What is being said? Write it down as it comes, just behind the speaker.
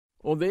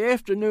On the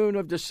afternoon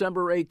of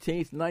December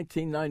 18,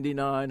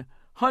 1999,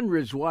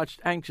 hundreds watched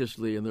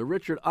anxiously in the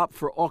Richard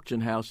Opfer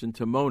auction house in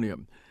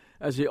Timonium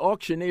as the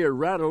auctioneer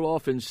rattled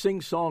off in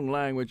sing-song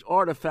language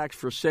artifacts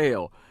for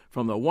sale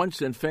from the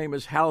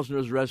once-and-famous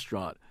Hausner's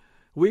restaurant,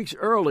 weeks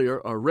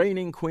earlier a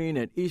reigning queen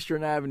at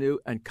Eastern Avenue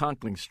and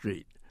Conkling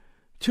Street.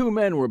 Two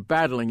men were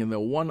battling in the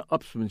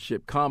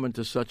one-upsmanship common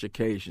to such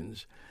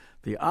occasions.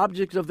 The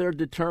object of their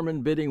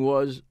determined bidding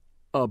was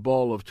a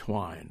ball of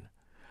twine.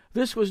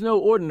 This was no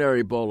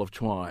ordinary ball of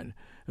twine.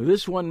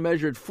 This one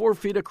measured 4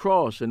 feet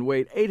across and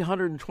weighed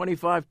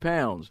 825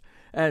 pounds,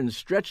 and,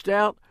 stretched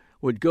out,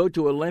 would go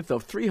to a length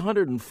of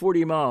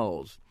 340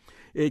 miles.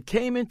 It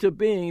came into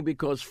being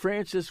because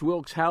Frances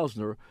Wilkes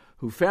Hausner,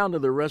 who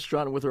founded the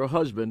restaurant with her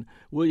husband,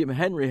 William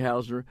Henry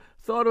Hausner,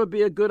 thought it would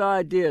be a good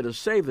idea to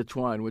save the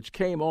twine which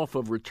came off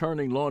of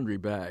returning laundry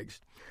bags.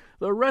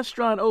 The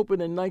restaurant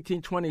opened in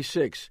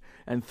 1926,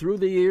 and through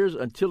the years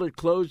until it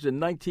closed in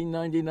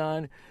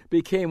 1999,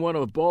 became one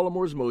of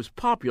Baltimore's most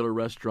popular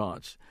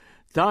restaurants.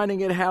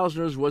 Dining at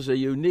Hausner's was a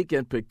unique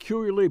and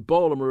peculiarly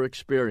Baltimore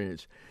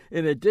experience.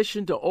 In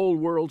addition to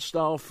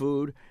old-world-style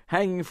food,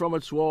 hanging from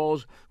its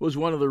walls was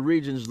one of the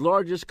region's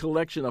largest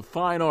collection of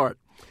fine art,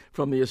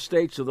 from the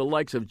estates of the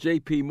likes of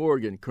J.P.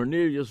 Morgan,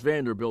 Cornelius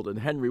Vanderbilt, and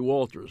Henry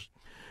Walters.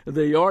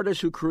 The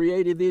artists who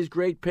created these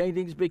great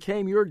paintings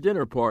became your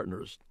dinner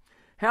partners.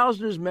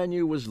 Hausner's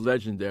menu was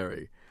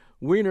legendary.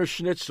 Wiener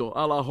Schnitzel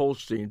a la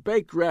Holstein,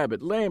 baked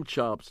rabbit, lamb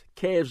chops,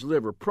 calf's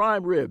liver,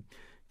 prime rib,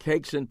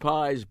 cakes and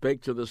pies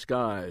baked to the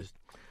skies.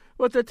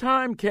 But the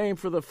time came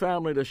for the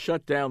family to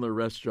shut down the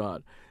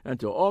restaurant and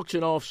to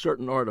auction off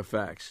certain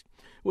artifacts,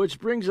 which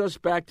brings us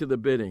back to the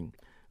bidding.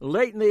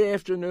 Late in the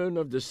afternoon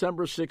of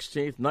December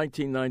 16,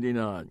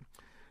 1999.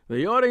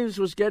 The audience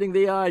was getting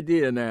the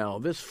idea now.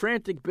 This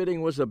frantic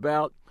bidding was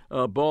about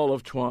a ball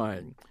of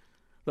twine.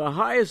 The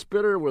highest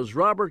bidder was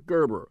Robert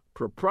Gerber,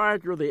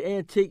 proprietor of the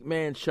Antique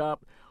Man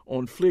Shop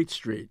on Fleet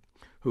Street,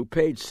 who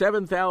paid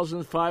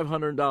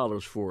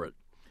 $7,500 for it.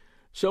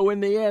 So in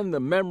the end,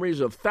 the memories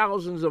of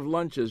thousands of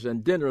lunches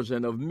and dinners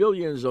and of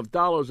millions of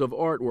dollars of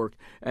artwork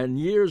and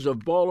years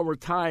of Baltimore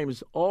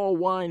Times all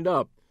wind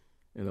up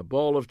in a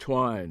ball of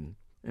twine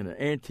in an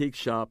antique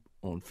shop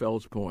on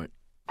Fells Point.